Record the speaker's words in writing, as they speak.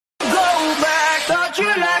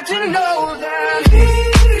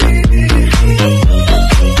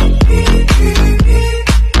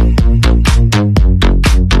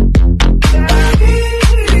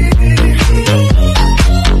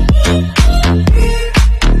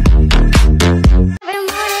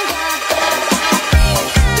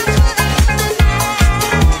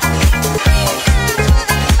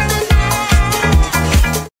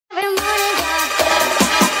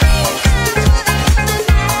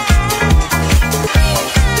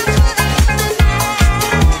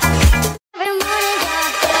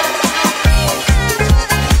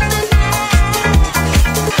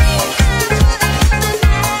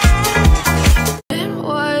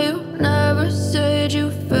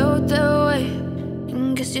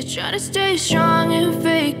try to stay strong and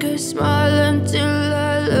fake a smile until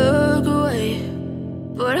I look away.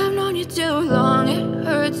 But I've known you too long, it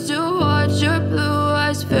hurts to watch your blue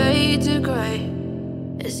eyes fade to gray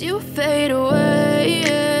as you fade away,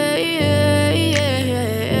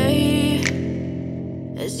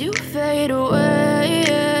 as you fade away.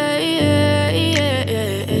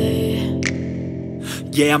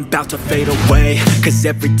 Yeah, I'm about to fade away, cause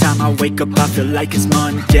every time I wake up I feel like it's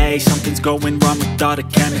Monday. Something's going wrong with all the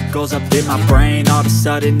chemicals up in my brain. All of a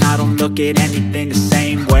sudden I don't look at anything the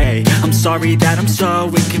same way. I'm sorry that I'm so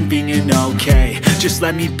inconvenient, okay. Just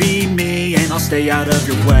let me be me and I'll stay out of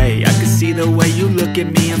your way. I can see the way you look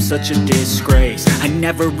at me, I'm such a disgrace. I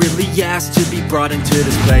never really asked to be brought into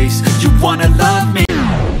this place. You wanna love me?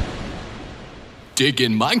 Dig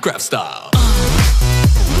in Minecraft style.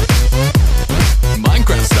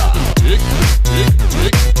 Minecraft style. Dig, dig,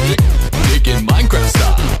 dig, dig.